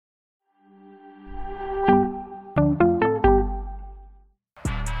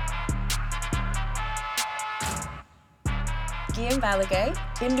Guillem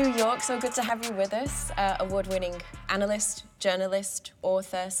Balagué in New York. So good to have you with us. Award-winning analyst, journalist,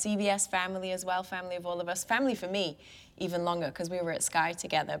 author, CBS family as well, family of all of us. Family for me, even longer, because we were at Sky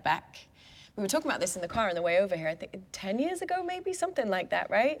together back. We were talking about this in the car on the way over here, I think 10 years ago, maybe, something like that,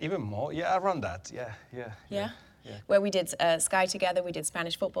 right? Even more, yeah, around that, yeah. Where we did Sky together, we did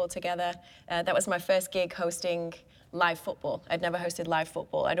Spanish football together. That was my first gig hosting live football. I'd never hosted live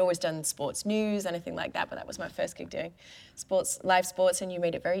football. I'd always done sports news, anything like that, but that was my first gig doing live sports, and you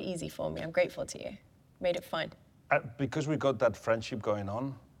made it very easy for me. I'm grateful to you. Made it fun. Because we got that friendship going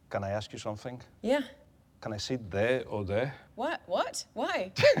on, can I ask you something? Yeah. Can I sit there or there? What?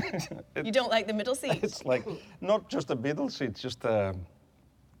 Why? You don't like the middle seat? It's like, not just the middle seat, just, I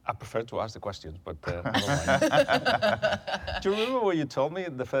prefer to ask the questions, but never mind. Do you remember what you told me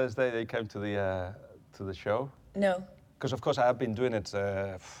the first day they came to the show? No. Because, of course, I have been doing it,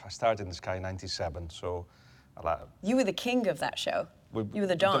 I started in Sky in '97, so... You were the king of that show. You were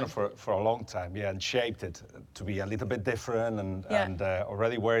the Don. We've done it for a long time, yeah, and shaped it to be a little bit different and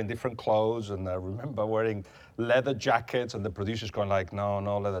already wearing different clothes. And I remember wearing leather jackets and the producers going like,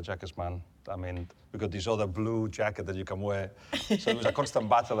 no leather jackets, man. I mean, we got this other blue jacket that you can wear. So it was a constant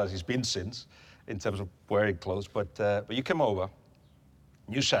battle, as it's been since, in terms of wearing clothes. But you came over,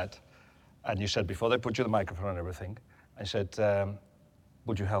 you said before they put you the microphone and everything, I said,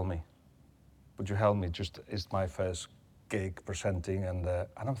 would you help me? Would you help me? Just, it's my first gig presenting, and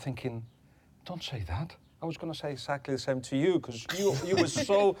I'm thinking, don't say that. I was going to say exactly the same to you, because you were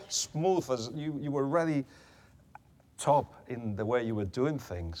so smooth, as you were really top in the way you were doing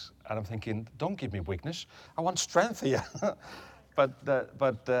things. And I'm thinking, don't give me weakness. I want strength here. but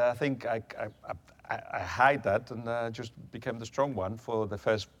I think I hide that and just became the strong one for the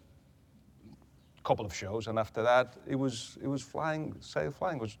first couple of shows. And after that, it was flying.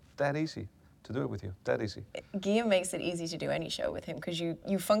 Flying was that easy to do it with you, that easy. Guillem makes it easy to do any show with him because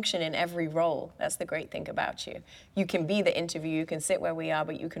you function in every role. That's the great thing about you. You can be the interview, you can sit where we are,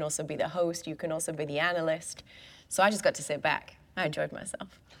 but you can also be the host, you can also be the analyst. So I just got to sit back. I enjoyed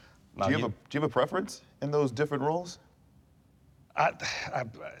myself. Do you have a preference in those different roles?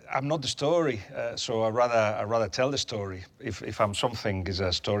 I'm not the story, so I'd rather tell the story. If I'm something, is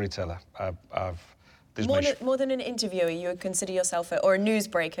a storyteller. More than an interviewer, you would consider yourself or a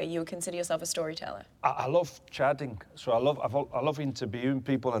newsbreaker, you would consider yourself a storyteller. I love chatting, so I love interviewing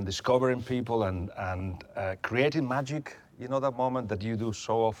people and discovering people and creating magic. You know that moment that you do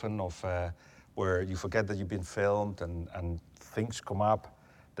so often of where you forget that you've been filmed and things come up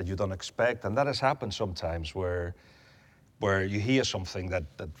that you don't expect, and that has happened sometimes where you hear something that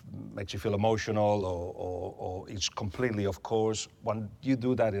makes you feel emotional or it's completely, of course. When you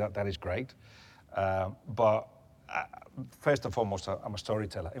do that, that is great. But first and foremost, I'm a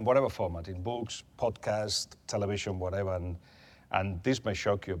storyteller in whatever format, in books, podcast, television, whatever. And this may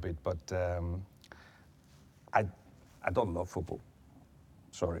shock you a bit, but I don't love football.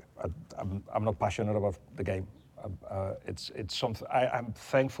 Sorry, I'm not passionate about the game. It's something I'm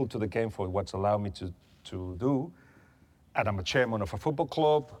thankful to the game for what's allowed me to do. And I'm a chairman of a football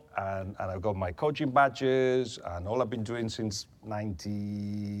club, and I've got my coaching badges, and all I've been doing since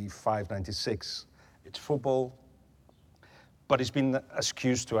 95, 96, it's football. But it's been an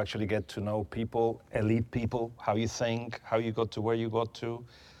excuse to actually get to know people, elite people, how you think, how you got to where you got to,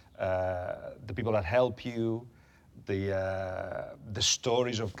 the people that help you, the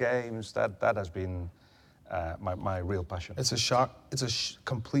stories of games. That has been my real passion. It's a shock. It's a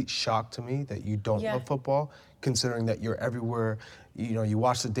complete shock to me that you don't love football, considering that you're everywhere. You know, you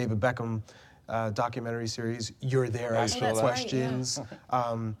watch the David Beckham documentary series. You're there asking questions.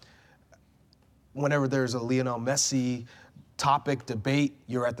 Right, whenever there's a Lionel Messi topic, debate,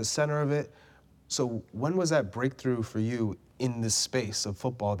 you're at the center of it. So when was that breakthrough for you in this space of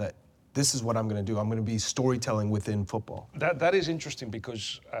football that this is what I'm going to do? I'm going to be storytelling within football. That is interesting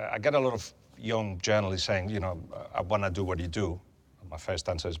because I get a lot of young journalists saying, you know, I want to do what you do. My first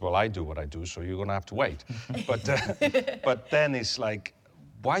answer is, well, I do what I do, so you're going to have to wait. But then it's like,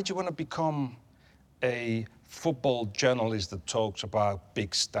 why do you want to become a football journalist that talks about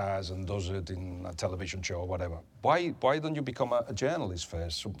big stars and does it in a television show or whatever? Why don't you become a journalist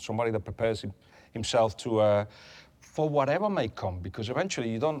first? Somebody that prepares himself to for whatever may come, because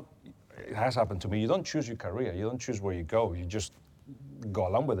eventually it has happened to me, you don't choose your career, you don't choose where you go, you just go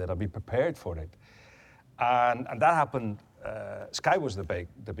along with it and be prepared for it. And that happened, Sky was the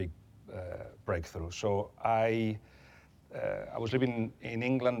big breakthrough. So I was living in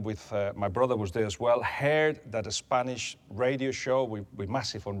England with, my brother was there as well, heard that a Spanish radio show, we're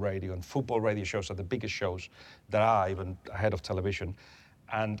massive on radio, and football radio shows are the biggest shows that are even ahead of television.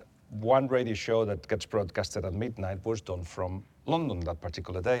 And one radio show that gets broadcasted at midnight was done from London that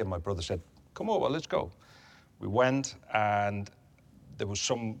particular day, and my brother said, come over, let's go. We went, and there was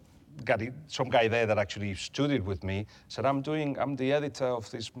some guy there that actually studied with me, said, I'm the editor of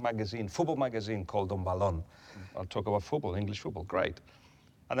this magazine, football magazine called Don Balón. I'll talk about football, English football, great.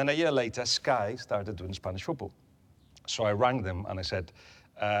 And then a year later, Sky started doing Spanish football. So I rang them and I said,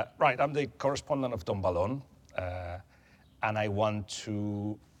 right, I'm the correspondent of Don Balón, and I want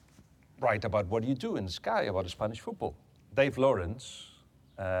to write about what you do in Sky about Spanish football. Dave Lawrence,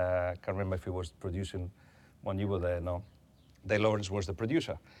 can't remember if he was producing when you were there, no. Dave Lawrence was the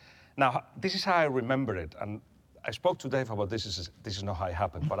producer. Now, this is how I remember it, and I spoke to Dave about this is not how it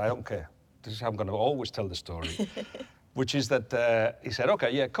happened, but I don't care. This is how I'm going to always tell the story, which is that he said,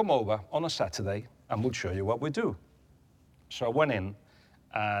 okay, yeah, come over on a Saturday, and we'll show you what we do. So I went in,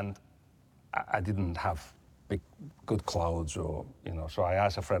 and I didn't have good clothes, or, so I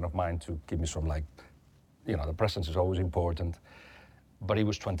asked a friend of mine to give me some, the presence is always important. But he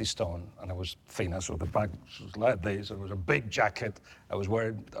was 20 stone, and I was thinner, so the back was like this. It was a big jacket. I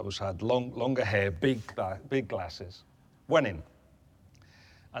had longer hair, big glasses. Went in,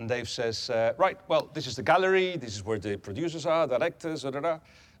 and Dave says, right, well, this is the gallery. This is where the producers are, directors, this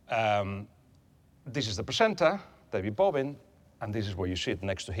is the presenter, David Bobbin, and this is where you sit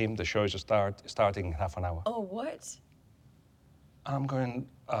next to him. The show is starting in half an hour. Oh, what? And I'm going,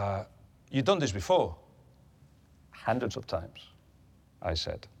 you've done this before? Hundreds of times, I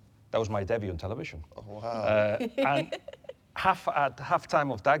said. That was my debut on television. Oh, wow. And at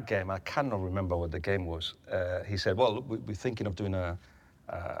halftime of that game, I cannot remember what the game was, he said, well, we're thinking of doing a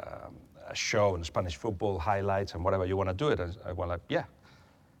show in Spanish football, highlights and whatever, you want to do it? And I went like, yeah.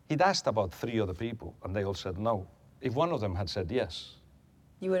 He'd asked about 3 other people, and they all said no. If one of them had said yes,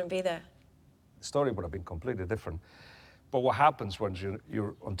 you wouldn't be there. The story would have been completely different. But what happens when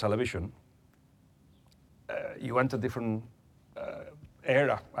you're on television, you enter a different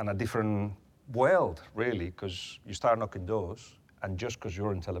era and a different world, really, because you start knocking doors, and just because you're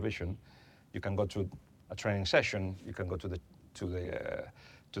on television, you can go to a training session, you can go to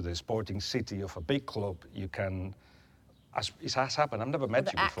the sporting city of a big club, you can, as it has happened, I've never met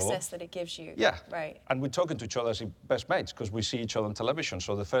you before. The access that it gives you. Yeah. Right. And we're talking to each other as best mates, because we see each other on television.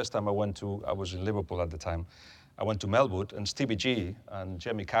 So the first time I was in Liverpool at the time, I went to Melwood, and Stevie G and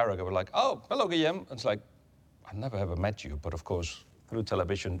Jamie Carragher were like, oh, hello, Guillem. And it's like, I've never ever met you, but of course, through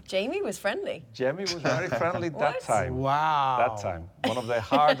television. Jamie was friendly. Jamie was very friendly that time. Wow. That time. One of the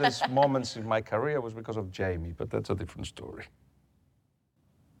hardest moments in my career was because of Jamie, but that's a different story.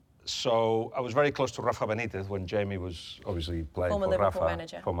 So I was very close to Rafa Benitez when Jamie was obviously playing Former for Liverpool Rafa,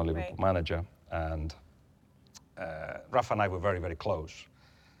 manager. former Liverpool manager, and Rafa and I were very, very close.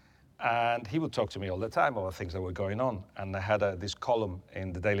 And he would talk to me all the time about things that were going on. And I had this column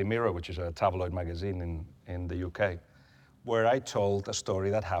in the Daily Mirror, which is a tabloid magazine in the UK, where I told a story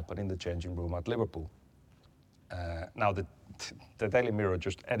that happened in the changing room at Liverpool. Now, the Daily Mirror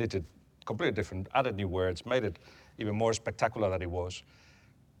just edited completely different, added new words, made it even more spectacular than it was.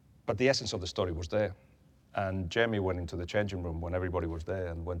 But the essence of the story was there. And Jamie went into the changing room when everybody was there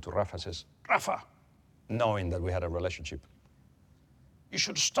and went to Rafa and says, Rafa, knowing that we had a relationship, you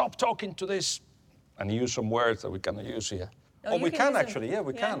should stop talking to this. And he used some words that we cannot use here. Oh, we can actually, yeah,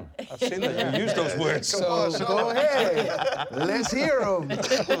 we can. I've seen that you use those words. So go ahead. Let's hear them.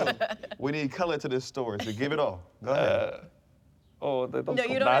 We need color to this story, so give it all. Go ahead. They don't No,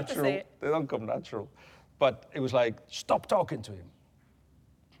 come you don't have to natural. say it. They don't come natural. But it was like, stop talking to him.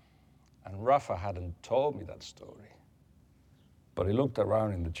 And Rafa hadn't told me that story. But he looked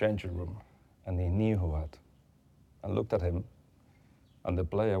around in the changing room, and he knew who had. And looked at him, and the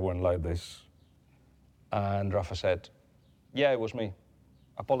player went like this. And Rafa said, yeah, it was me.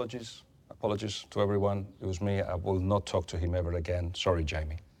 Apologies to everyone. It was me. I will not talk to him ever again. Sorry,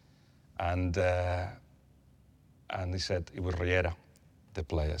 Jamie. And he said, it was Riera, the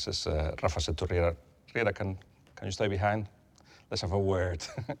player. Says, Rafa said to Riera, can you stay behind? Let's have a word.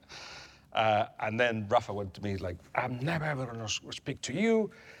 And then Rafa went to me like, I'm never ever going to speak to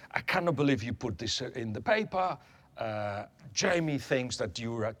you. I cannot believe you put this in the paper. Jamie thinks that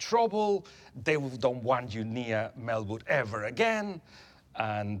you're a trouble. They don't want you near Melwood ever again.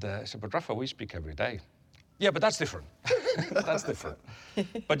 And I said, but Rafa, we speak every day. Yeah, but that's different. That's different.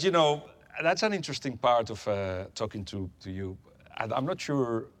 But that's an interesting part of talking to you. And I'm not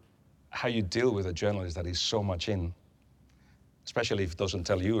sure how you deal with a journalist that is so much in, especially if it doesn't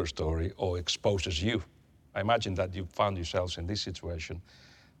tell you a story or exposes you. I imagine that you found yourselves in this situation.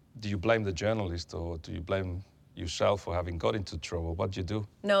 Do you blame the journalist, or do you blame yourself for having got into trouble? What do you do?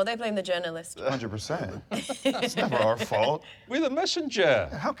 No, they blame the journalist. 100%. It's never our fault. We're the messenger.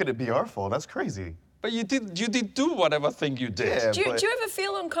 How could it be our fault? That's crazy. But you did do whatever thing you did. Yeah, Do you ever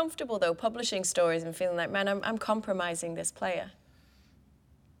feel uncomfortable, though, publishing stories and feeling like, man, I'm compromising this player?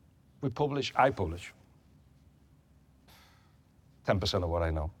 I publish 10% of what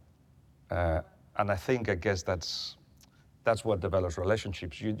I know. And I guess that's what develops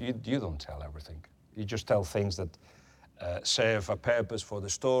relationships. You don't tell everything. You just tell things that serve a purpose for the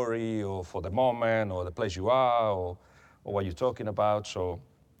story or for the moment or the place you are or what you're talking about. So.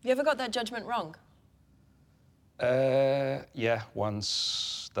 You ever got that judgment wrong? Yeah,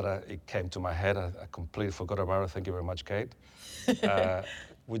 once that it came to my head, I completely forgot about it. Thank you very much, Kate.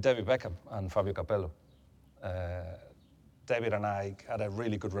 With David Beckham and Fabio Capello. David and I had a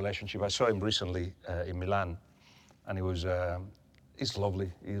really good relationship. I saw him recently in Milan, and he's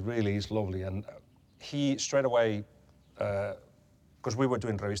lovely. He really is lovely. And he straight away, because we were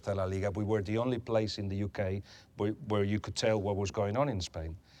doing Revista La Liga, we were the only place in the UK where you could tell what was going on in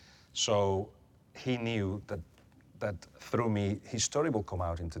Spain. So he knew that through me, his story will come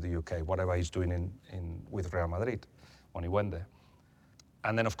out into the UK, whatever he's doing with Real Madrid when he went there.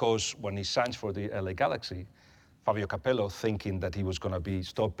 And then, of course, when he signs for the LA Galaxy, Fabio Capello, thinking that he was going to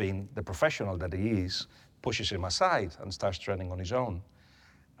stop being the professional that he is, pushes him aside and starts training on his own.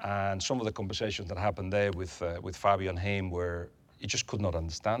 And some of the conversations that happened there with Fabio and him were, he just could not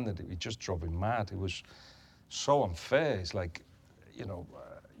understand it. It just drove him mad. It was so unfair. It's like,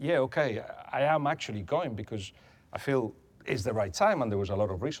 yeah, okay, I am actually going because I feel it's the right time, and there was a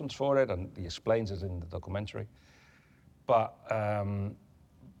lot of reasons for it, and he explains it in the documentary. But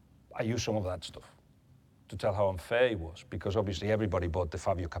I used some of that stuff to tell how unfair it was, because obviously everybody bought the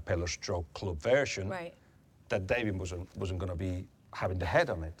Fabio Capello stroke club version, right, that David wasn't going to be having the head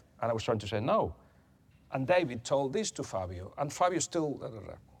on it. And I was trying to say no. And David told this to Fabio, and Fabio still...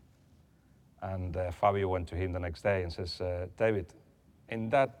 And Fabio went to him the next day and says, David, in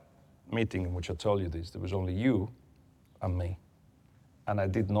that meeting in which I told you this, there was only you and me. And I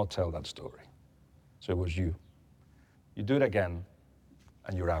did not tell that story. So it was you. You do it again,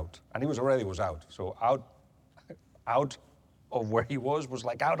 and you're out. And he was out. So out of where he was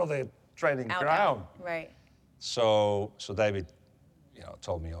like out of the training ground. Right. So David,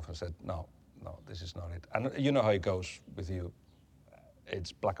 told me off and said, no, this is not it. And you know how it goes with you.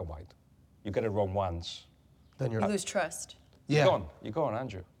 It's black and white. You get it wrong once. Then you lose trust. Yeah. You're gone,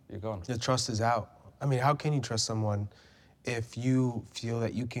 Andrew. You're gone. The trust is out. I mean, how can you trust someone if you feel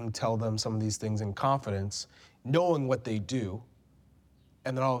that you can tell them some of these things in confidence, knowing what they do,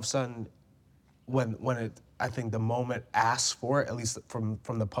 and then all of a sudden, I think the moment asks for it, at least from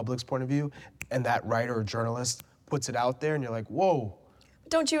the public's point of view, and that writer or journalist puts it out there, and you're like, whoa.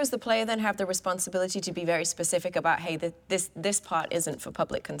 Don't you, as the player, then have the responsibility to be very specific about, hey, this part isn't for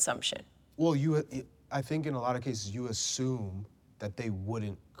public consumption? Well, I think in a lot of cases you assume that they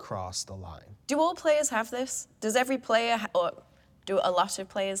wouldn't cross the line. Do all players have this? Does every player, or do a lot of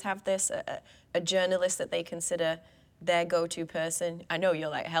players have this? A journalist that they consider their go-to person? I know you're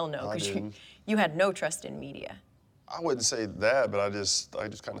like, hell no, because you had no trust in media. I wouldn't say that, but I just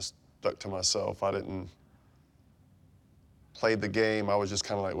kind of stuck to myself. I didn't play the game. I was just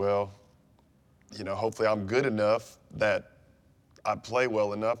kind of like, well, hopefully I'm good enough that I play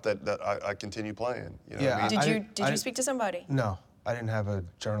well enough that I continue playing. Yeah, what I mean? Did you speak to somebody? No, I didn't have a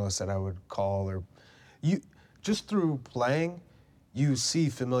journalist that I would call, or just through playing, you see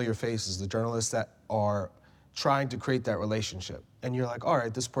familiar faces, the journalists that are trying to create that relationship, and you're like, all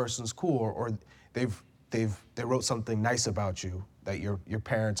right, this person's cool, or they wrote something nice about you that your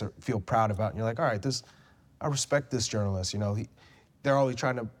parents feel proud about, and you're like, all right, I respect this journalist. They're always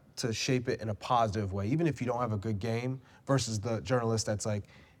trying to shape it in a positive way, even if you don't have a good game, versus the journalist that's like,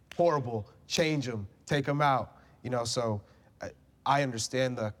 horrible, change him, take him out. So I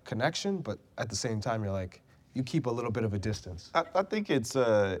understand the connection, but at the same time, you're like, you keep a little bit of a distance. I think it's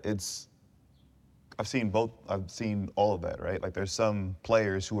I've seen both. I've seen all of that, right? Like there's some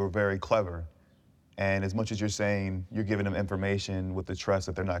players who are very clever, and as much as you're saying you're giving them information with the trust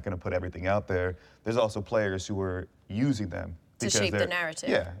that they're not going to put everything out there, there's also players who are using them to shape the narrative.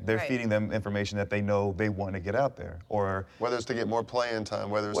 Yeah, they're right. feeding them information that they know they want to get out there, or whether it's to get more playing time,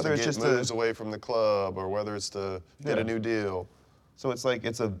 whether it's to get moves away from the club, or whether it's to get a new deal. So it's like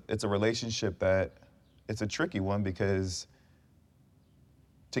it's a relationship that it's a tricky one, because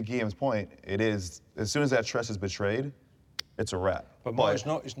to Guillem's point, it is, as soon as that trust is betrayed, it's a wrap. But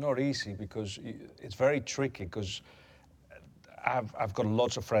it's not easy, because it's very tricky, because I've got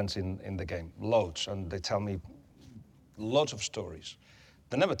lots of friends in the game, loads, and they tell me lots of stories.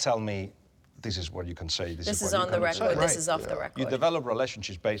 They never tell me, this is what you can say, this is what on the record, say. this is off the record. You develop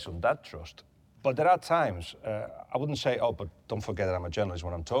relationships based on that trust. But there are times, I wouldn't say, oh, but don't forget that I'm a journalist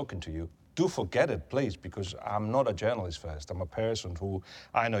when I'm talking to you. do forget it, please, because I'm not a journalist first. I'm a person who,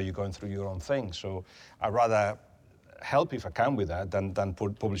 I know you're going through your own thing, so I'd rather help if I can with that than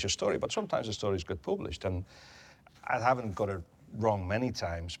publish a story. But sometimes the stories get published, and I haven't got it wrong many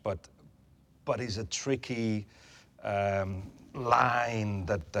times, but it's a tricky line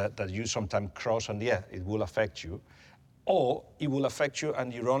that you sometimes cross, and yeah, it will affect you. Or it will affect you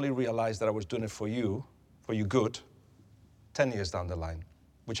and you only realize that I was doing it for you good, 10 years down the line,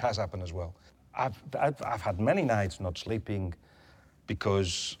 which has happened as well. I've had many nights not sleeping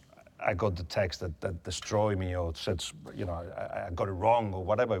because I got the text that destroyed me or said, you know, I got it wrong or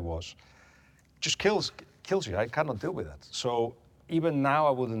whatever it was. Just kills you. I cannot deal with that. So even now,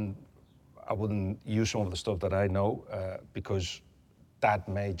 I wouldn't use some of the stuff that I know because that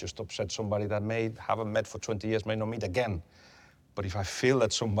may just upset somebody that may haven't met for 20 years, may not meet again. But if I feel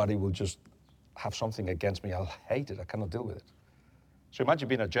that somebody will just have something against me, I'll hate it. I cannot deal with it. So imagine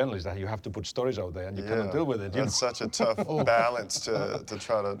being a journalist that you have to put stories out there and you cannot deal with it. That's such a tough balance to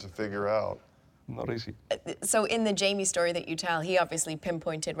try to figure out. Not easy. So in the Jamie story that you tell, he obviously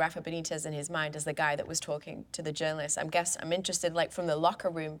pinpointed Rafa Benitez in his mind as the guy that was talking to the journalist. I'm interested, like, from the locker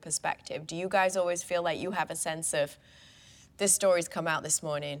room perspective, do you guys always feel like you have a sense of, this story's come out this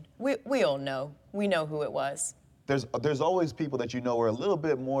morning, we all know, we know who it was? There's always people that you know are a little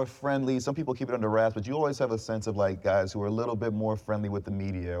bit more friendly. Some people keep it under wraps, but you always have a sense of, like, guys who are a little bit more friendly with the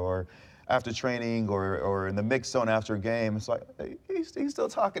media, or after training, or in the mix zone after a game. It's like, hey, he's still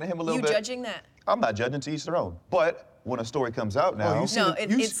talking to him a little bit. You judging that? I'm not judging, to each their own. But when a story comes out now, it sounds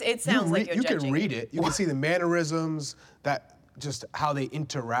like you're you judging. can read it. You can see the mannerisms, that just how they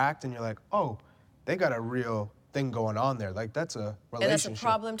interact, and you're like, oh, they got a real thing going on there. Like, that's a relationship. And that's a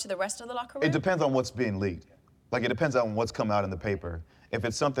problem to the rest of the locker room? it depends on what's being leaked. Like, it depends on what's come out in the paper. If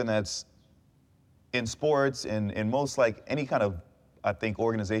it's something that's in sports, in most, like, any kind of, I think,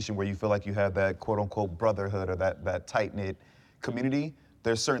 organization where you feel like you have that quote-unquote brotherhood or that tight-knit community,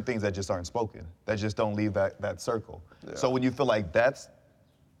 there's certain things that just aren't spoken, that just don't leave that circle. Yeah. So when you feel like that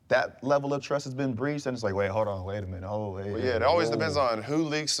level of trust has been breached, and it's like, wait, hold on, wait a minute, oh, wait. Well, yeah, it always depends on who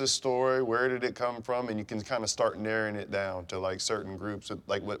leaks the story, where did it come from, and you can kind of start narrowing it down to, like, certain groups,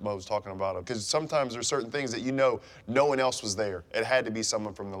 like what Mo was talking about. Because sometimes there's certain things that you know no one else was there. It had to be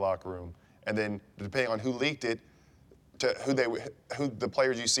someone from the locker room. And then depending on who leaked it, to who the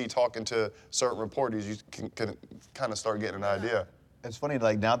players you see talking to certain reporters, you can kind of start getting an idea. It's funny,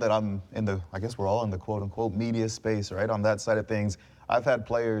 like, now that I'm I guess we're all in the quote-unquote media space, right, on that side of things, I've had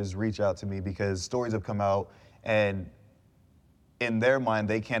players reach out to me because stories have come out, and in their mind,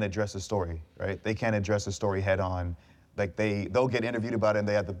 they can't address a story, right? They can't address a story head on. Like, they'll get interviewed about it, and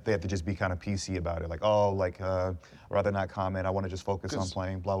they have to just be kind of PC about it. Like, oh, like, I'd rather not comment. I want to just focus on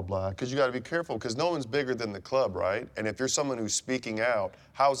playing, blah, blah, blah. Because you got to be careful, because no one's bigger than the club, right? And if you're someone who's speaking out,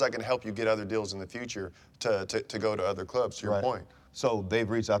 how is that going to help you get other deals in the future to go to other clubs, to your point? So they've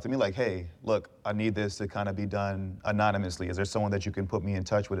reached out to me like, hey, look, I need this to kind of be done anonymously. Is there someone that you can put me in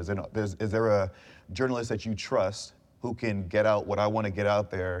touch with? Is there a journalist that you trust who can get out what I want to get out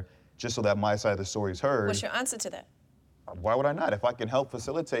there just so that my side of the story is heard? What's your answer to that? Why would I not? If I can help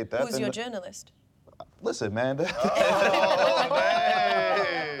facilitate that. Who's your journalist? Listen, man. Oh,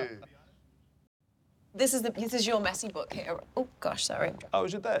 hey. This is your Messi book here. Oh, gosh, sorry. Oh,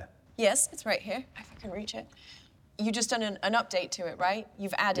 is it there? Yes, it's right here, if I can reach it. You just done an update to it, right?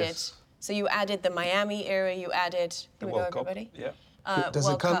 You've added, yes. So you added the Miami era, you added, here we go, everybody. Yeah. Does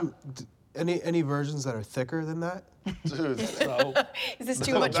World it come, Cup. any versions that are thicker than that? Dude, No. Is this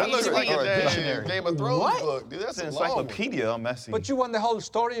too much for that you looks to like read? a dictionary. Game of Thrones book. Dude, that's It's an a long one. encyclopedia on Messi. But you want the whole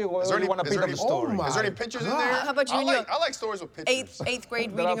story, or you want a bit of the story? Oh Is there any my pictures in God. there? How about you and your I like stories with pictures. Eighth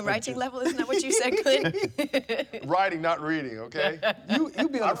grade There reading are and writing pictures. level, isn't that what you said, Clint? Writing, not reading, okay? You'll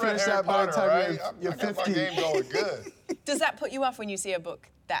be able I've to read finish Harry that by the Potter, time right? you're I got my 50. game going good. Does that put you off when you see a book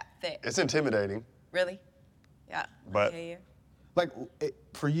that thick? It's intimidating. Really? Yeah, But- I hear you. Like,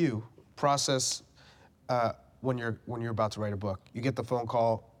 for you, process when you're about to write a book. You get the phone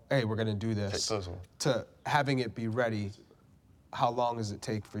call, hey, we're gonna do this. Take this one. To having it be ready, how long does it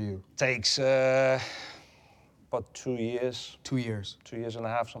take for you? Takes about 2 years. 2 years. 2 years and a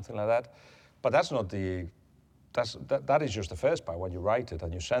half, something like that. But that's not that is just the first part, when you write it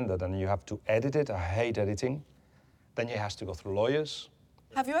and you send it and you have to edit it. I hate editing. Then it has to go through lawyers.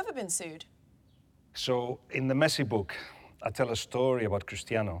 Have you ever been sued? So in the Messi book, I tell a story about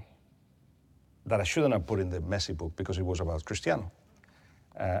Cristiano that I shouldn't have put in the Messi book because it was about Cristiano.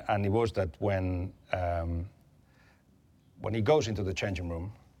 And it was that when he goes into the changing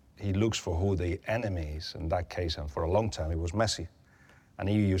room, he looks for who the enemy is. In that case, and for a long time, it was Messi. And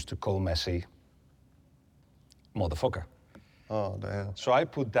he used to call Messi motherfucker. Oh, damn. So I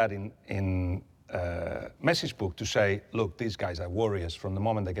put that in Messi's book to say, look, these guys are warriors. From the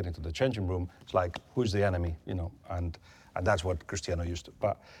moment they get into the changing room, it's like, who's the enemy, you know? And that's what Cristiano used to.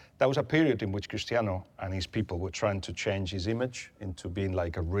 But that was a period in which Cristiano and his people were trying to change his image into being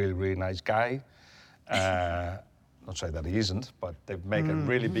like a really, really nice guy. Not say that he isn't, but they make a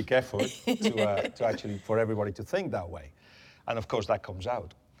really big effort to actually, for everybody to think that way. And of course, that comes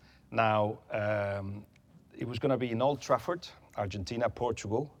out. Now, it was going to be in Old Trafford, Argentina,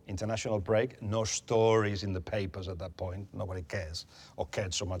 Portugal, international break. No stories in the papers at that point. Nobody cares or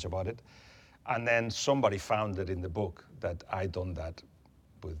cared so much about it. And then somebody found it in the book that I'd done that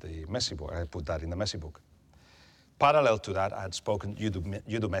with the Messi book. I put that in the Messi book. Parallel to that, I had spoken, you do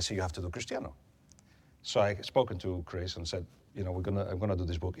Messi, you have to do Cristiano. So I spoken to Chris and said, you know, I'm gonna do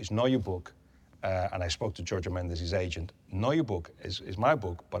this book. It's not your book. And I spoke to Giorgio Mendes, his agent. Not your book is my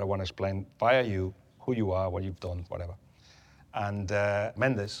book, but I want to explain via you who you are, what you've done, whatever. And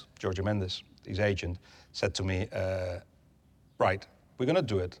Giorgio Mendes, his agent, said to me, right, we're gonna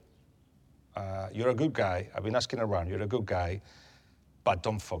do it. You're a good guy. I've been asking around. You're a good guy, but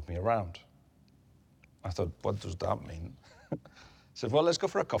don't fuck me around. I thought, what does that mean? I said, well, let's go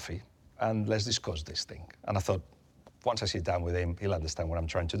for a coffee and let's discuss this thing. And I thought, once I sit down with him, he'll understand what I'm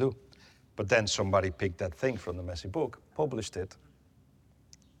trying to do. But then somebody picked that thing from the Messi book, published it,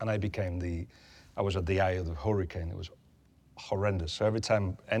 and I was at the eye of the hurricane. It was horrendous. So every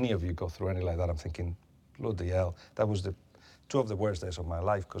time any of you go through anything like that, I'm thinking, bloody hell. That was two of the worst days of my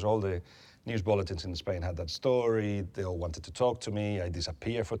life, because all the news bulletins in Spain had that story. They all wanted to talk to me. I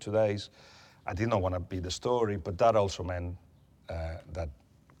disappeared for 2 days. I did not want to be the story, but that also meant that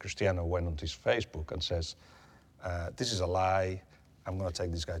Cristiano went onto his Facebook and says, this is a lie. I'm going to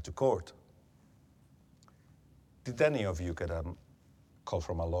take this guy to court. Did any of you get a call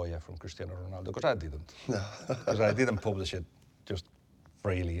from a lawyer from Cristiano Ronaldo? Because I didn't. No. Because I didn't publish it just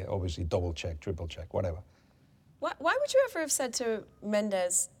freely, obviously double check, triple check, whatever. Why would you ever have said to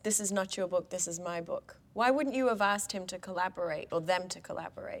Mendes, this is not your book, this is my book? Why wouldn't you have asked him to collaborate, or them to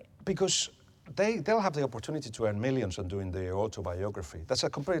collaborate? Because they'll have the opportunity to earn millions on doing the autobiography. That's a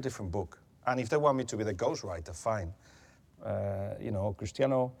completely different book. And if they want me to be the ghostwriter, fine. You know,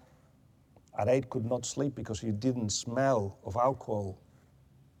 Cristiano at 8 could not sleep because he didn't smell of alcohol.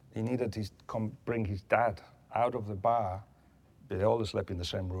 He needed to bring his dad out of the bar. They always slept in the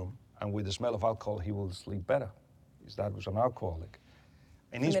same room. And with the smell of alcohol, he will sleep better. His dad was an alcoholic.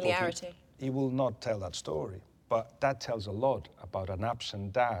 In his book, he will not tell that story. But that tells a lot about an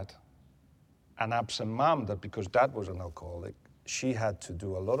absent dad, an absent mom, that because dad was an alcoholic, she had to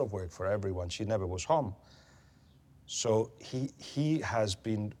do a lot of work for everyone. She never was home. So he has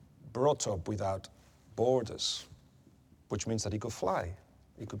been brought up without borders, which means that he could fly.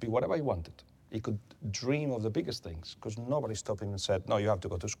 He could be whatever he wanted. He could dream of the biggest things because nobody stopped him and said, no, you have to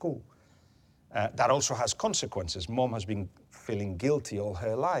go to school. That also has consequences. Mom has been feeling guilty all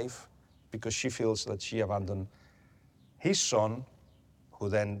her life because she feels that she abandoned his son, who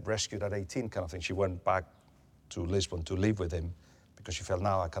then rescued at 18 kind of thing. She went back to Lisbon to live with him because she felt,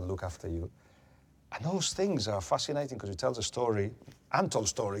 now I can look after you. And those things are fascinating because it tells a story, untold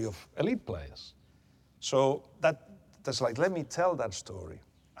story of elite players. So that's like, let me tell that story.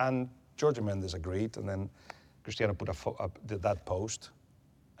 And Giorgio Mendes agreed, and then Cristiano put that post.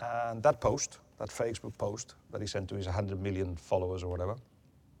 And that post, that Facebook post that he sent to his 100 million followers or whatever,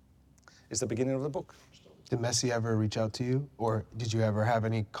 is the beginning of the book. Did Messi ever reach out to you, or did you ever have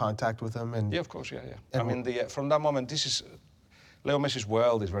any contact with him? Yeah, of course, yeah. I mean, from that moment, Leo Messi's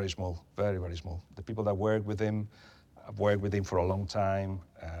world is very small, very, very small. The people that work with him, I've worked with him for a long time.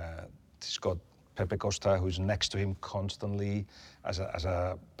 He's got Pepe Costa, who's next to him constantly as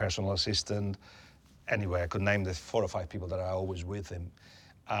a personal assistant. Anyway, I could name the 4 or 5 people that are always with him.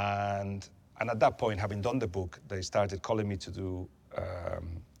 And at that point, having done the book, they started calling me to do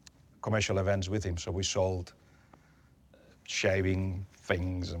commercial events with him. So we sold shaving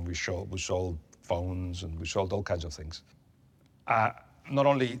things, and we sold phones, and we sold all kinds of things. Not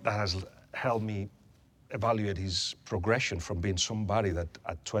only that has helped me evaluate his progression from being somebody that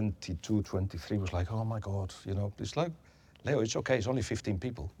at 22, 23 was like, oh my God, you know, it's like, Leo, it's okay, it's only 15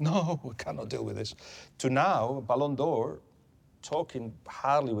 people. No, we cannot deal with this. To now, Ballon d'Or, talking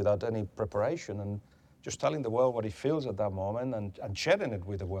hardly without any preparation and just telling the world what he feels at that moment and sharing it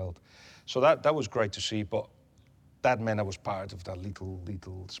with the world. So that was great to see, but that meant I was part of that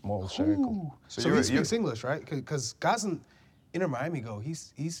little small circle. So he speaks English, right? Because guys in Inter Miami go,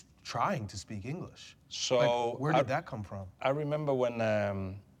 he's trying to speak English. So like, where did that come from? I remember when,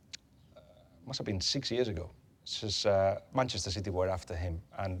 must have been 6 years ago, says Manchester City were after him,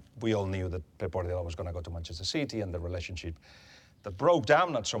 and we all knew that Pep Guardiola was going to go to Manchester City, and the relationship that broke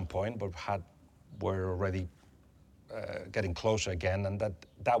down at some point, but were already getting closer again, and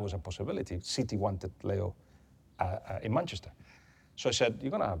that was a possibility. City wanted Leo in Manchester. So I said,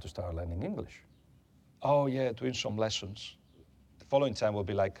 you're going to have to start learning English. Oh yeah, doing some lessons. The following time will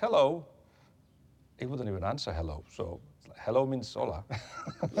be like, hello. He wouldn't even answer hello. So hello means hola.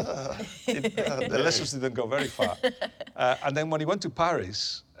 The lessons didn't go very far. And then when he went to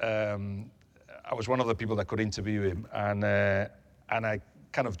Paris, I was one of the people that could interview him, and I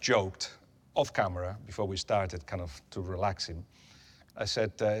kind of joked off camera before we started, kind of to relax him. I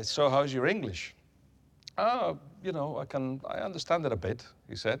said, so how's your English? Oh, you know, I understand it a bit,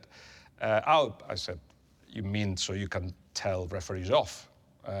 he said. I said, you mean so you can tell referees off?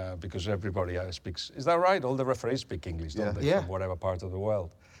 Because everybody speaks, is that right? All the referees speak English, don't they? From whatever part of the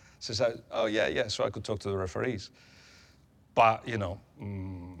world. So oh yeah, so I could talk to the referees. But, you know,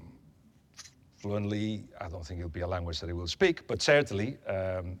 fluently, I don't think it'll be a language that he will speak, but certainly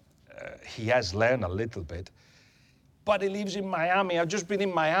he has learned a little bit. But he lives in Miami. I've just been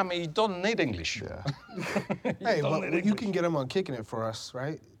in Miami. You don't need English. Yeah. Hey, but you can get him on Kicking It for us,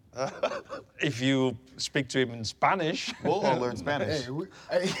 right? If you speak to him in Spanish. We'll all learn Spanish.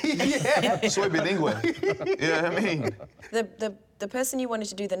 Yeah. Soy bilingüe. You know what I mean? The person you wanted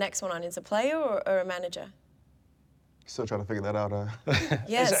to do the next one on is a player or a manager? Still trying to figure that out.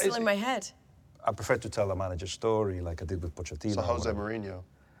 Yeah, it's still in my head. I prefer to tell the manager's story like I did with Pochettino. So Jose Mourinho?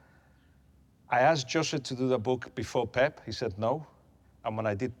 I asked Jose to do the book before Pep. He said no. And when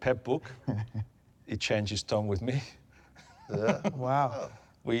I did Pep book, he changed his tone with me. Yeah. Wow.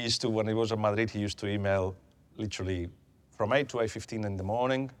 We used to, when he was at Madrid, he used to email literally from 8 to 8:15 in the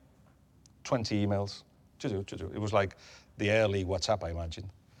morning, 20 emails to do. It was like the early WhatsApp, I imagine.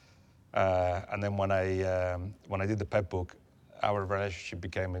 And then when I did the Pep book, our relationship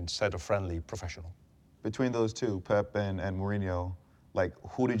became, instead of friendly, professional. Between those two, Pep and Mourinho, like,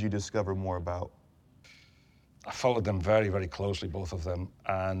 who did you discover more about? I followed them very, very closely, both of them.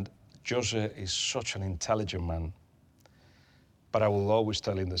 And Jose is such an intelligent man. But I will always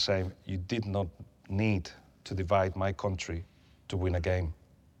tell him the same. You did not need to divide my country to win a game.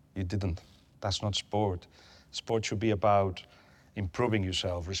 You didn't. That's not sport. Sport should be about improving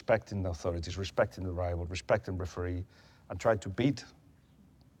yourself, respecting the authorities, respecting the rival, respecting the referee, and try to beat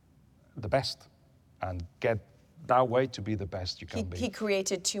the best and get that way to be the best you can be. He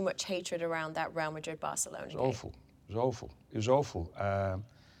created too much hatred around that Real Madrid-Barcelona game. It was awful.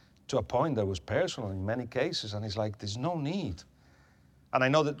 To a point that was personal in many cases, and it's like, there's no need. And I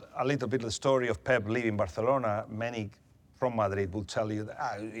know that a little bit of the story of Pep leaving Barcelona, many from Madrid will tell you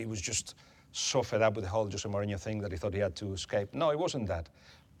that he was just so fed up with the whole Jose Mourinho thing that he thought he had to escape. No, it wasn't that.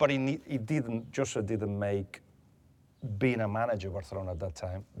 But Jose didn't make being a manager of Barcelona at that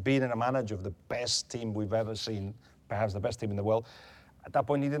time, being a manager of the best team we've ever seen, perhaps the best team in the world, at that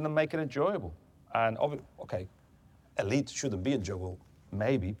point he didn't make it enjoyable. And okay, elite shouldn't be enjoyable,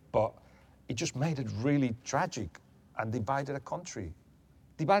 maybe, but it just made it really tragic and divided a country.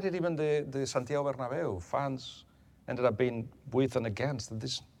 Divided even the Santiago Bernabeu. Fans ended up being with and against.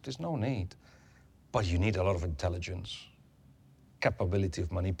 There's no need. But you need a lot of intelligence, capability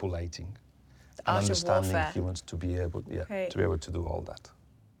of manipulating, and understanding humans to be able to do all that.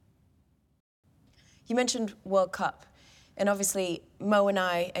 You mentioned World Cup, and obviously Mo and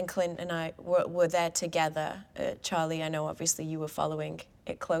I and Clint and I were there together. Charlie, I know obviously you were following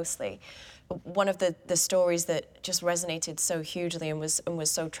it closely. One of the stories that just resonated so hugely and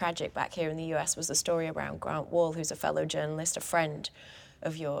was so tragic back here in the US was the story around Grant Wall, who's a fellow journalist, a friend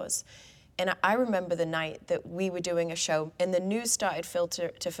of yours. And I remember the night that we were doing a show and the news started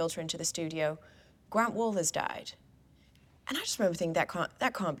to filter into the studio, Grant Wall has died. And I just remember thinking,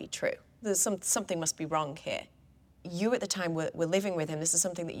 that can't be true. There's something must be wrong here. You at the time were living with him. This is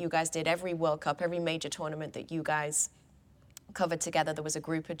something that you guys did every World Cup, every major tournament that you guys covered together. There was a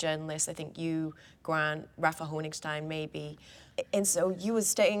group of journalists, I think you, Grant, Rafa Honigstein maybe. And so you were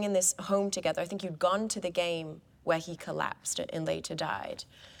staying in this home together. I think you'd gone to the game where he collapsed and later died.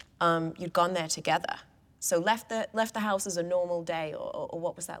 You'd gone there together. So left the house as a normal day, or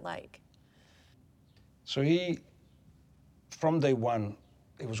what was that like? So from day one,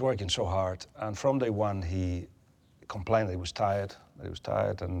 he was working so hard, and from day one he complained that he was tired,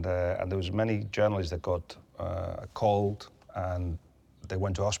 and there was many journalists that got a cold, and they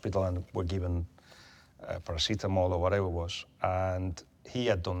went to hospital and were given paracetamol or whatever it was, and he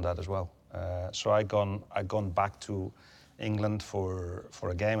had done that as well. So I'd gone back to England for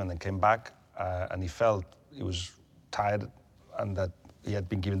a game and then came back, and he felt he was tired and that he had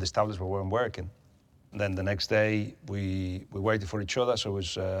been given these tablets but weren't working. then the next day we waited for each other. So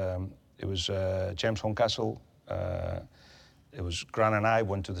it was James Horncastle. It was Gran and I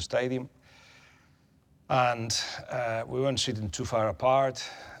went to the stadium, and we weren't sitting too far apart.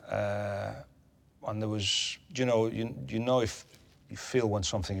 And there was, you know if you feel when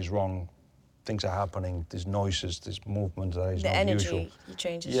something is wrong, things are happening. There's noises, there's movement that is the not energy usual.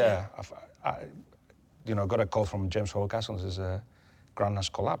 changes. Yeah, I got a call from James Horncastle and says, Gran has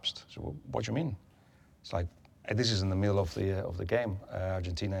collapsed. So what do you mean? It's like, this is in the middle of the game,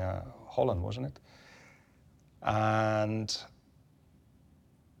 Argentina-Holland, wasn't it? And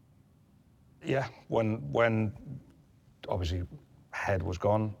yeah, when obviously head was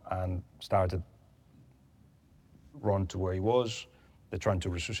gone and started run to where he was, they're trying to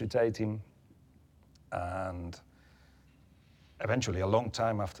resuscitate him, and eventually, a long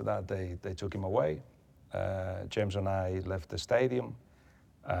time after that, they took him away. James and I left the stadium,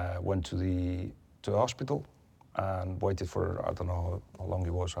 went to the hospital, and waited for, I don't know how long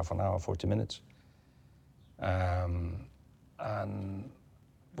it was, half an hour, 40 minutes. And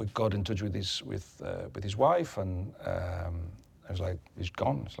we got in touch with his wife, and I was like, he's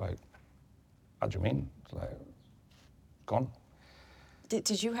gone. It's like, how do you mean? It's like, gone.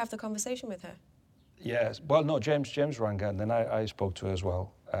 Did you have the conversation with her? Yes. Well, no, James rang, and then I spoke to her as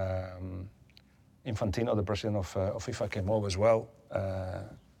well. Infantino, the president of FIFA, came over as well,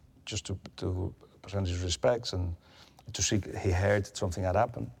 just to present his respects and to see he heard something had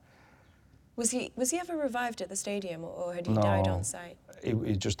happened. Was he ever revived at the stadium, or had he died on site?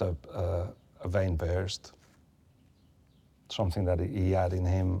 It just a vein burst. Something that he had in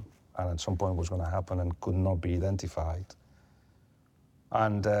him, and at some point was going to happen and could not be identified.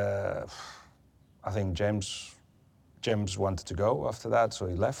 And I think James wanted to go after that, so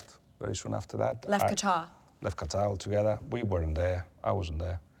he left very soon after that. Left Qatar? Left Qatar altogether. We weren't there. I wasn't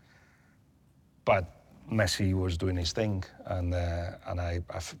there. But Messi was doing his thing, and I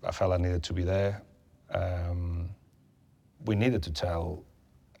felt I needed to be there. We needed to tell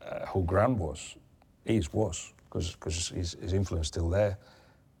who Gran was. He was, because his influence still there.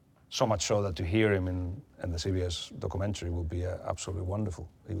 So much so that to hear him in the CBS documentary would be absolutely wonderful.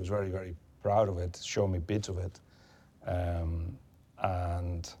 He was very, very proud of it, showed me bits of it. And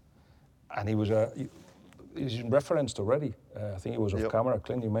he was he's been referenced already. I think he was off camera.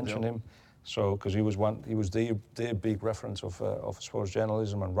 Clint, you mentioned him. So, because he was the big reference of sports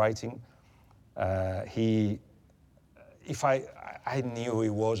journalism and writing. I knew who he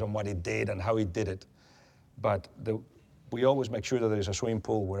was and what he did and how he did it, but we always make sure that there is a swimming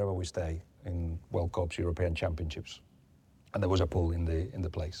pool wherever we stay in World Cups, European Championships, and there was a pool in the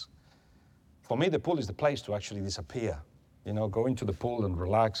place. For me, the pool is the place to actually disappear, go into the pool and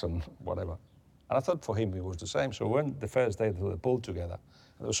relax and whatever. And I thought for him it was the same. So we went the first day to the pool together.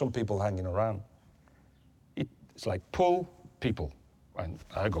 There were some people hanging around. It's like pool, people. And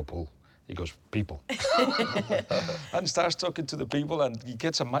I go pool. He goes, people. And starts talking to the people, and he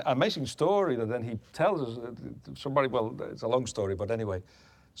gets an amazing story that then he tells us. Somebody, well, it's a long story, but anyway.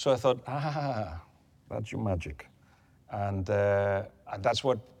 So I thought, that's your magic. And that's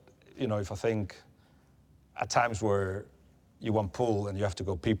what, if I think at times where you want pool and you have to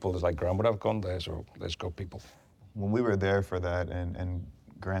go people, it's like, Gran would have gone there, so let's go people. When we were there for that and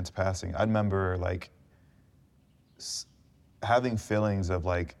Grant's passing, I remember having feelings of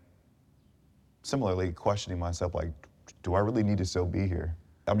similarly questioning myself, do I really need to still be here?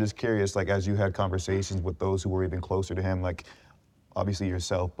 I'm just curious, as you had conversations with those who were even closer to him, obviously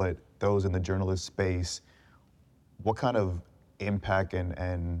yourself, but those in the journalist space, what kind of impact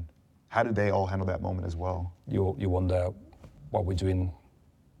and how did they all handle that moment as well? You wonder what we're doing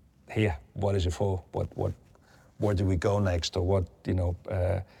here. What is it for? Where do we go next? Or what,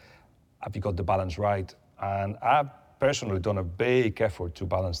 have you got the balance right? And I've personally done a big effort to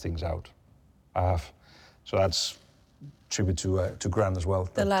balance things out. I have. So that's tribute to Gran as well.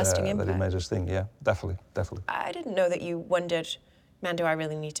 The lasting impact. That he made us think, yeah, definitely. I didn't know that you wondered, man, do I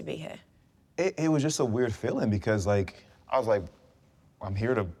really need to be here? It was just a weird feeling because I was like, I'm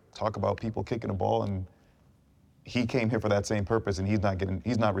here to talk about people kicking the ball, and he came here for that same purpose, and he's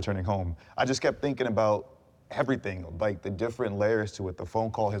not returning home. I just kept thinking about everything, the different layers to it, the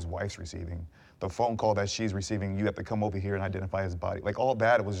phone call his wife's receiving, the phone call that she's receiving, you have to come over here and identify his body. All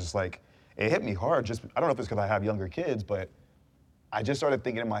that, it was just it hit me hard. I don't know if it's because I have younger kids, but I just started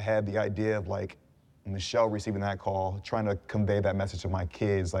thinking in my head the idea of Michelle receiving that call, trying to convey that message to my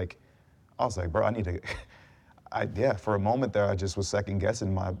kids. I was like, bro, I need to, for a moment there, I just was second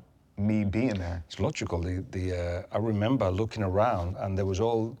guessing me being there. It's logical. I remember looking around, and there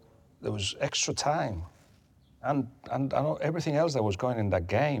was extra time, and I know everything else that was going in that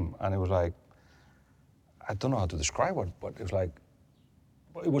game, and it was like, I don't know how to describe it, but it was like,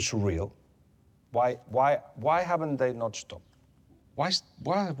 it was surreal. Why haven't they not stopped? Why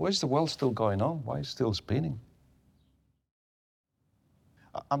is the world still going on? Why is it still spinning?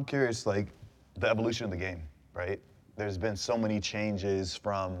 I'm curious, like, the evolution of the game, right? There's been so many changes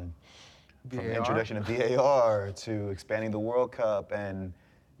from the introduction of VAR to expanding the World Cup, and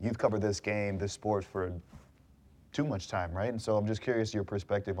you've covered this game, this sport for too much time, right? And so I'm just curious your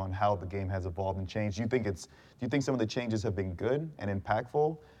perspective on how the game has evolved and changed. Do you think some of the changes have been good and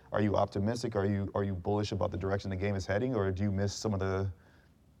impactful? Are you optimistic? Are you bullish about the direction the game is heading, or do you miss some of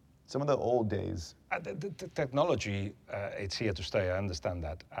the old days? The technology, it's here to stay. I understand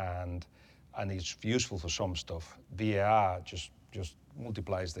that, and it's useful for some stuff. VAR just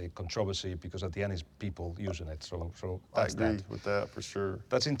multiplies the controversy because at the end it's people using it. So that's I agree with that for sure.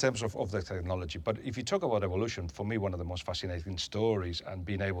 That's in terms of the technology. But if you talk about evolution, for me, one of the most fascinating stories, and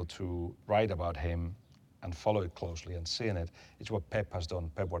being able to write about him and follow it closely and seeing it, is what Pep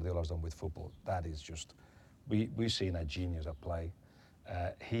Guardiola has done with football. That is just, we've seen a genius at play.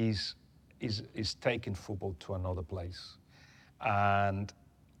 He's taking football to another place. And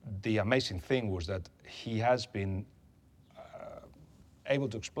the amazing thing was that he has been able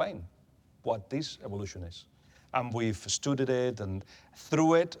to explain what this evolution is. And we've studied it, and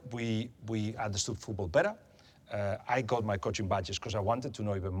through it, we understood football better. I got my coaching badges because I wanted to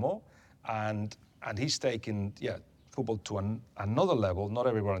know even more. And he's taken football to another level. Not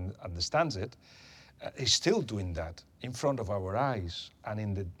everyone understands it. He's still doing that in front of our eyes and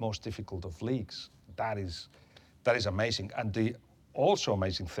in the most difficult of leagues. That is amazing. And the also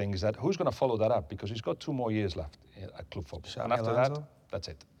amazing thing is that who's going to follow that up? Because he's got 2 more years left at club football. And after that, that's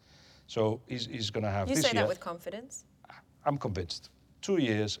it. So he's going to have you this say year. that with confidence? I'm convinced. 2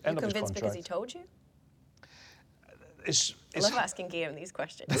 years, end of his contract. Convinced because he told you? I love asking Guillem these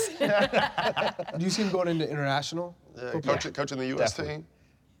questions. Do you see him going into international? Coaching the U.S. team?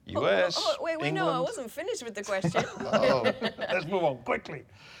 US, wait, England. no, I wasn't finished with the question. Let's move on quickly.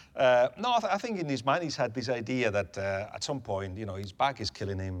 No, I think in his mind he's had this idea that at some point, his back is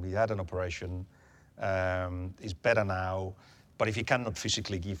killing him. He had an operation. He's better now. But if he cannot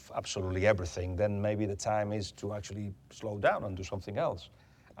physically give absolutely everything, then maybe the time is to actually slow down and do something else.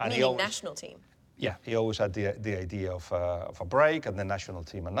 And Meaning national team? Yeah, he always had the idea of a break and the national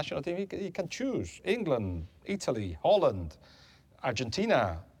team. And national team, he can choose England, Italy, Holland,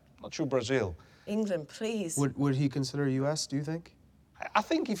 Argentina, not sure Brazil. England, please. Would he consider US, do you think? I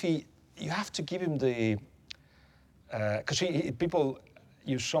think you have to give him the, because people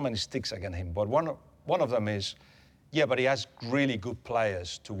use so many sticks against him, but one of them is, but he has really good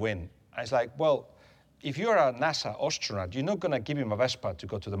players to win. And it's like, well, if you're a NASA astronaut, you're not going to give him a Vespa to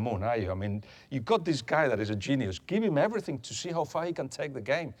go to the moon, are you? I mean, you've got this guy that is a genius. Give him everything to see how far he can take the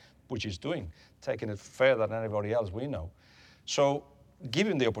game, which he's doing, taking it further than anybody else we know. So give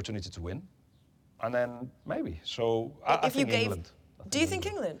him the opportunity to win, and then maybe. So I think England. Do you think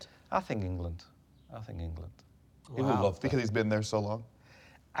England? I think England. He Wow. will love that. Because he's been there so long.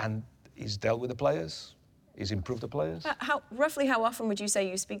 And he's dealt with the players. He's improved the players. Roughly how often would you say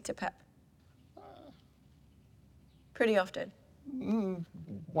you speak to Pep? Pretty often.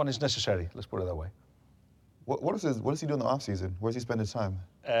 When it's necessary, let's put it that way. What does he do in the off season? Where does he spend his time?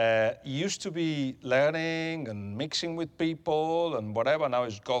 He used to be learning and mixing with people and whatever. Now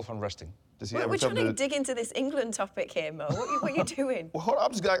he's golf and resting. Does he We're trying to dig into this England topic here, Mo. What are you doing? Well, hold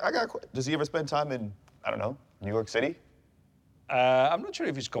on. Does he ever spend time in, I don't know, New York City? I'm not sure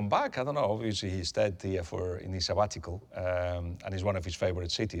if he's come back. I don't know. Obviously, he stayed here in his sabbatical, and it's one of his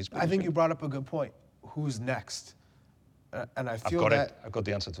favorite cities. I think you brought up a good point. Who's next? And I feel I've got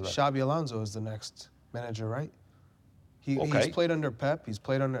the answer to that. Xabi Alonso is the next manager, right? He's played under Pep. He's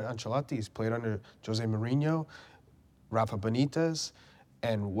played under Ancelotti. He's played under Jose Mourinho, Rafa Benitez,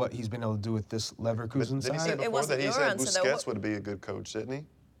 and what he's been able to do with this Leverkusen Did he say side. before that he said Busquets would be a good coach, didn't he?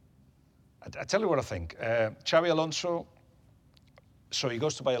 I tell you what I think. Xabi Alonso, so he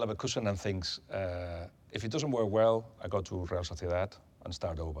goes to Bayer Leverkusen and thinks, if it doesn't work well, I go to Real Sociedad and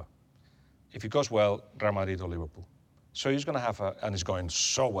start over. If it goes well, Real Madrid or Liverpool. So he's going to have and it's going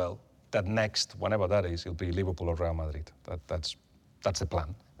so well that next, whenever that is, it'll be Liverpool or Real Madrid. That's the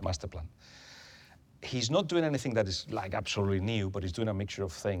plan, the master plan. He's not doing anything that is like absolutely new, but he's doing a mixture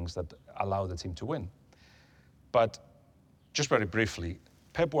of things that allow the team to win. But just very briefly,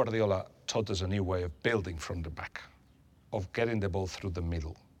 Pep Guardiola taught us a new way of building from the back, of getting the ball through the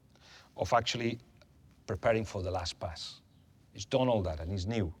middle, of actually preparing for the last pass. He's done all that and he's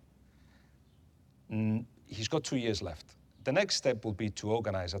new. He's got 2 years left. The next step will be to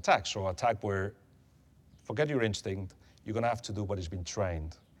organize attack. So attack where, forget your instinct, you're going to have to do what has been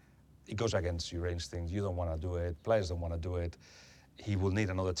trained. it goes against your instincts. You don't want to do it. Players don't want to do it. He will need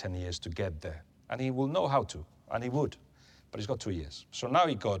another 10 years to get there. And he will know how to, and he would. But he's got 2 years. So now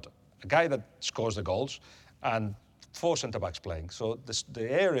he got a guy that scores the goals and 4 centre-backs playing. So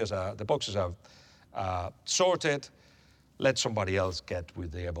the boxes are sorted. Let somebody else get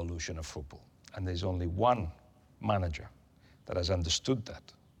with the evolution of football. And there's only one manager that has understood that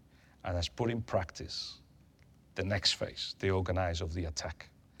and has put in practice the next phase, the organize of the attack.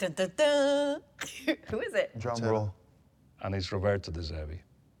 Dun, dun, dun. Who is it? Drum roll. And it's Roberto De Zerbi.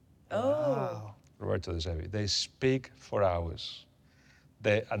 Oh. Wow. Roberto De Zerbi. They speak for hours.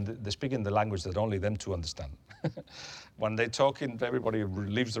 They speak in the language that only them two understand. When they talk, everybody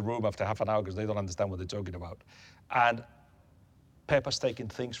leaves the room after half an hour because they don't understand what they're talking about. And Pep has taken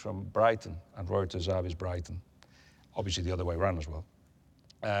things from Brighton and Roberto De Zerbi's Brighton. Obviously the other way around as well.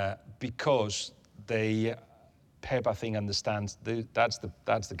 Because Pep, I think, understands that's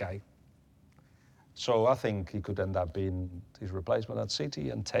the guy. So I think he could end up being his replacement at City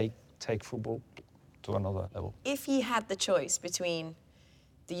and take football to another level. If he had the choice between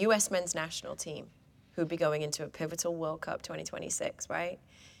the US men's national team, who'd be going into a pivotal World Cup 2026, right?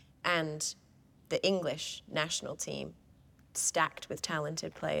 And the English national team, stacked with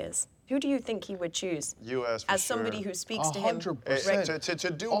talented players, who do you think he would choose? US for as somebody sure. who speaks to him. 100%. To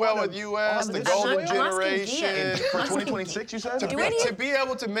do well with US, the golden I'm asking generation. For 2026, you said? To be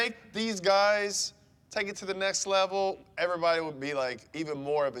able to make these guys take it to the next level, everybody would be like even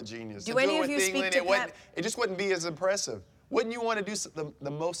more of a genius. Do to any do it of with you speak England, to it wouldn't- Pep? It just wouldn't be as impressive. Wouldn't you want to do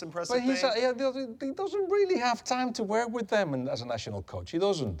the most impressive But thing? he doesn't really have time to work with them as a national coach. He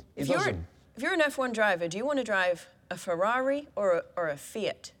doesn't. If you're an F1 driver, do you want to drive a Ferrari or a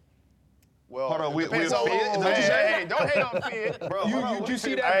Fiat? Well, Hold on, it we depends a on Fiat? Is that what you hey, said? hey, don't hate on Fiat. Bro, Did you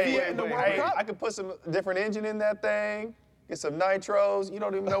see that Hey, Fiat in the World Cup? I could put some different engine in that thing, get some nitros. You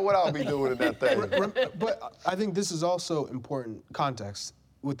don't even know what I'll be doing in that thing. But I think this is also important context.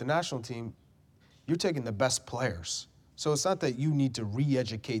 With the national team, you're taking the best players. So it's not that you need to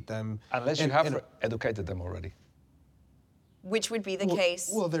re-educate them. Unless you have educated them already. Which would be the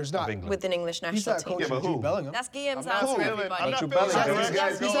case Well, there's not. England. with an English He's national not team. coaching but who? Jude Bellingham. That's Guillem's not answer, feeling- everybody. I'm not Jude feeling Bellingham. these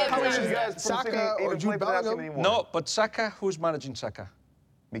guys He's not going coaching there. Saka or Jude Bellingham. No, but Saka, who's managing Saka?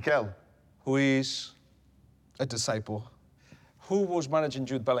 Mikel. Who is? A disciple. Who was managing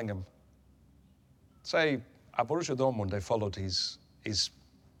Jude Bellingham? Say, at Borussia Dortmund, they followed his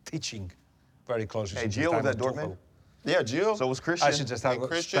teaching very closely. Hey, since the Gio was time at of Dortmund? Tuchel. Yeah, Jill. So was I Christian. should just And have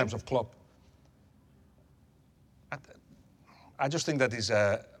Christian? times of Klopp. I just think that is,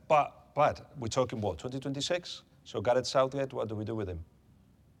 but we're talking what, 2026? So Gareth Southgate, what do we do with him?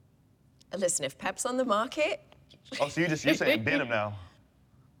 Listen, if Pep's on the market, Oh, so you're saying bin him now.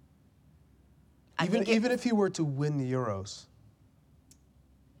 I think it- Even if he were to win the Euros,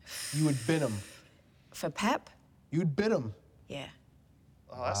 you would bin him. for Pep, You'd bin him. yeah.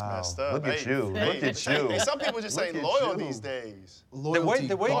 Oh, that's messed up. Look at you. Look at you. Hey, some people just ain't Look at loyal you. these days. Loyalty.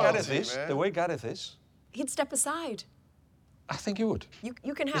 The way Loyalty, Gareth is, He'd step aside. I think he would. You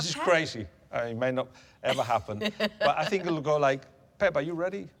can have This is Pep. crazy. It may not ever happen. But I think it'll go like, Pep, are you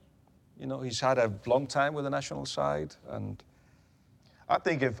ready? You know, he's had a long time with the national side, and I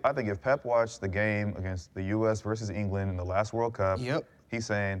think if Pep watched the game against the U.S. versus England in the last World Cup, Yep. he's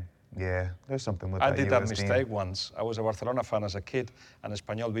saying, yeah, there's something with I that did US that team. mistake once. I was a Barcelona fan as a kid, and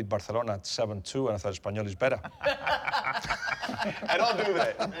Espanyol beat Barcelona at 7-2, and I thought Espanyol is better. I don't do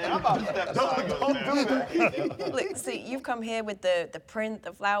that. Man, I'm about to step aside. Don't do that. Look, see, you've come here with the print,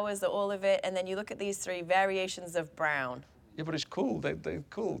 the flowers, all of it, and then you look at these 3 variations of brown. Yeah, but it's cool. They're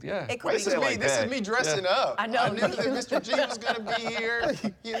cool, yeah. It could This be is say me. like This that. is me dressing up. I know. I knew that Mr. G was gonna be here.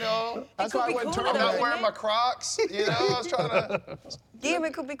 You know, That's could why I be went cooler I'm though, not couldn't wearing it? my Crocs. You know, I was trying to. Guillem,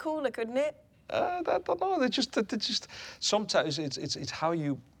 it could be cooler, couldn't it? I don't know. They just sometimes it's how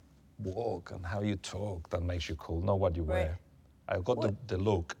you walk and how you talk that makes you cool, not what you Right. wear. I've got the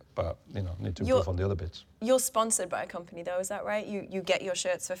look, but need to You're- improve on the other bits. You're sponsored by a company though, is that right? You get your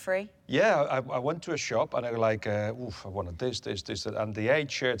shirts for free? Yeah, I went to a shop and I was like, oof, I wanted this, and the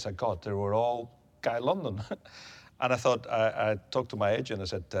 8 shirts I got, they were all Guy London. And I thought, I talked to my agent, I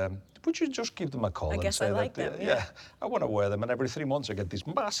said, would you just give them a call I and guess say I like that, them, yeah. I want to wear them, and every 3 months I get this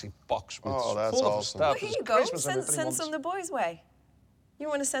massive box with Oh, that's full of awesome. stuff. Well, here It's you go. Christmas every Send 3 send months. some the boys' way. You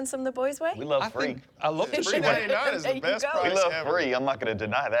want to send some the boys' way? We love I free. think I love to see what $3.99 is There the you best go. price We love ever. free. I'm not going to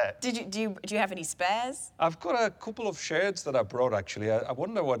deny that. Do you have any spares? I've got a couple of shirts that I brought actually. I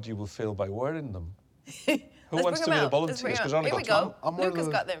wonder what you will feel by wearing them. Who Let's wants bring to be them the out. Let's bring volunteers? them Because out. I only Here we got go. I'm one of Luca's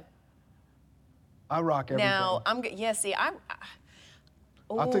those- got them. I rock everything. Now I'm yeah. See,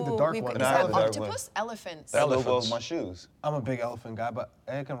 I'll take the dark we've one. got- No, Is I that love the dark octopus? Elephants. That logo Elephants. of my shoes. I'm a big elephant guy, but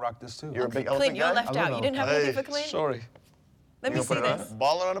I can rock this too. You're a big Clint, elephant you're guy? left I love out. You didn't have anything Hey, for Clint? Sorry. Let me gonna see put it on? this.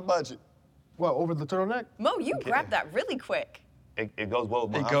 Balling on a budget. What, over the turtleneck? Mo, you grabbed that really quick. It goes well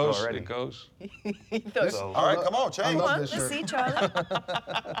with my It outfit goes. already. It goes. He thought, So, All right, come on, I change. love come on, this let's shirt. see,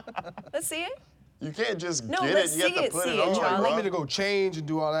 Charlie. Let's see it. You can't just No, get let's it. You have see to it, put see it it, on, Charlie. You want me bro. to go change and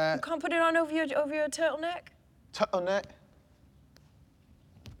do all that? Can't put it on over your turtleneck. turtleneck.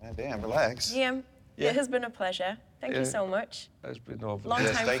 Man, damn, relax. Guillem, Yeah. it has been a pleasure. Thank you Yeah. so much. It's been over. Long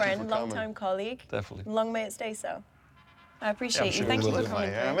Yes, time thank you friend, for long coming. time colleague. Definitely. Long may it stay so. I appreciate sure you. Thank we you will for do, coming.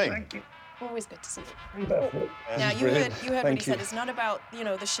 You know what I mean? Always good to see you. This Now is you brilliant. heard what Thank he said. you. It's not about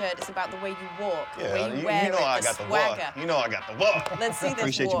the shirt. It's about the way you walk, the Yeah, way you wear you know it, I the got the swagger. walk. You know I got the walk. Let's see this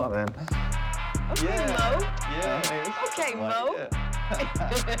Appreciate walk. you, man. Okay, Mo. Yeah. Okay, Mo. Yeah.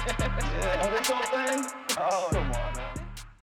 Oh, this whole thing? Oh, come on, man.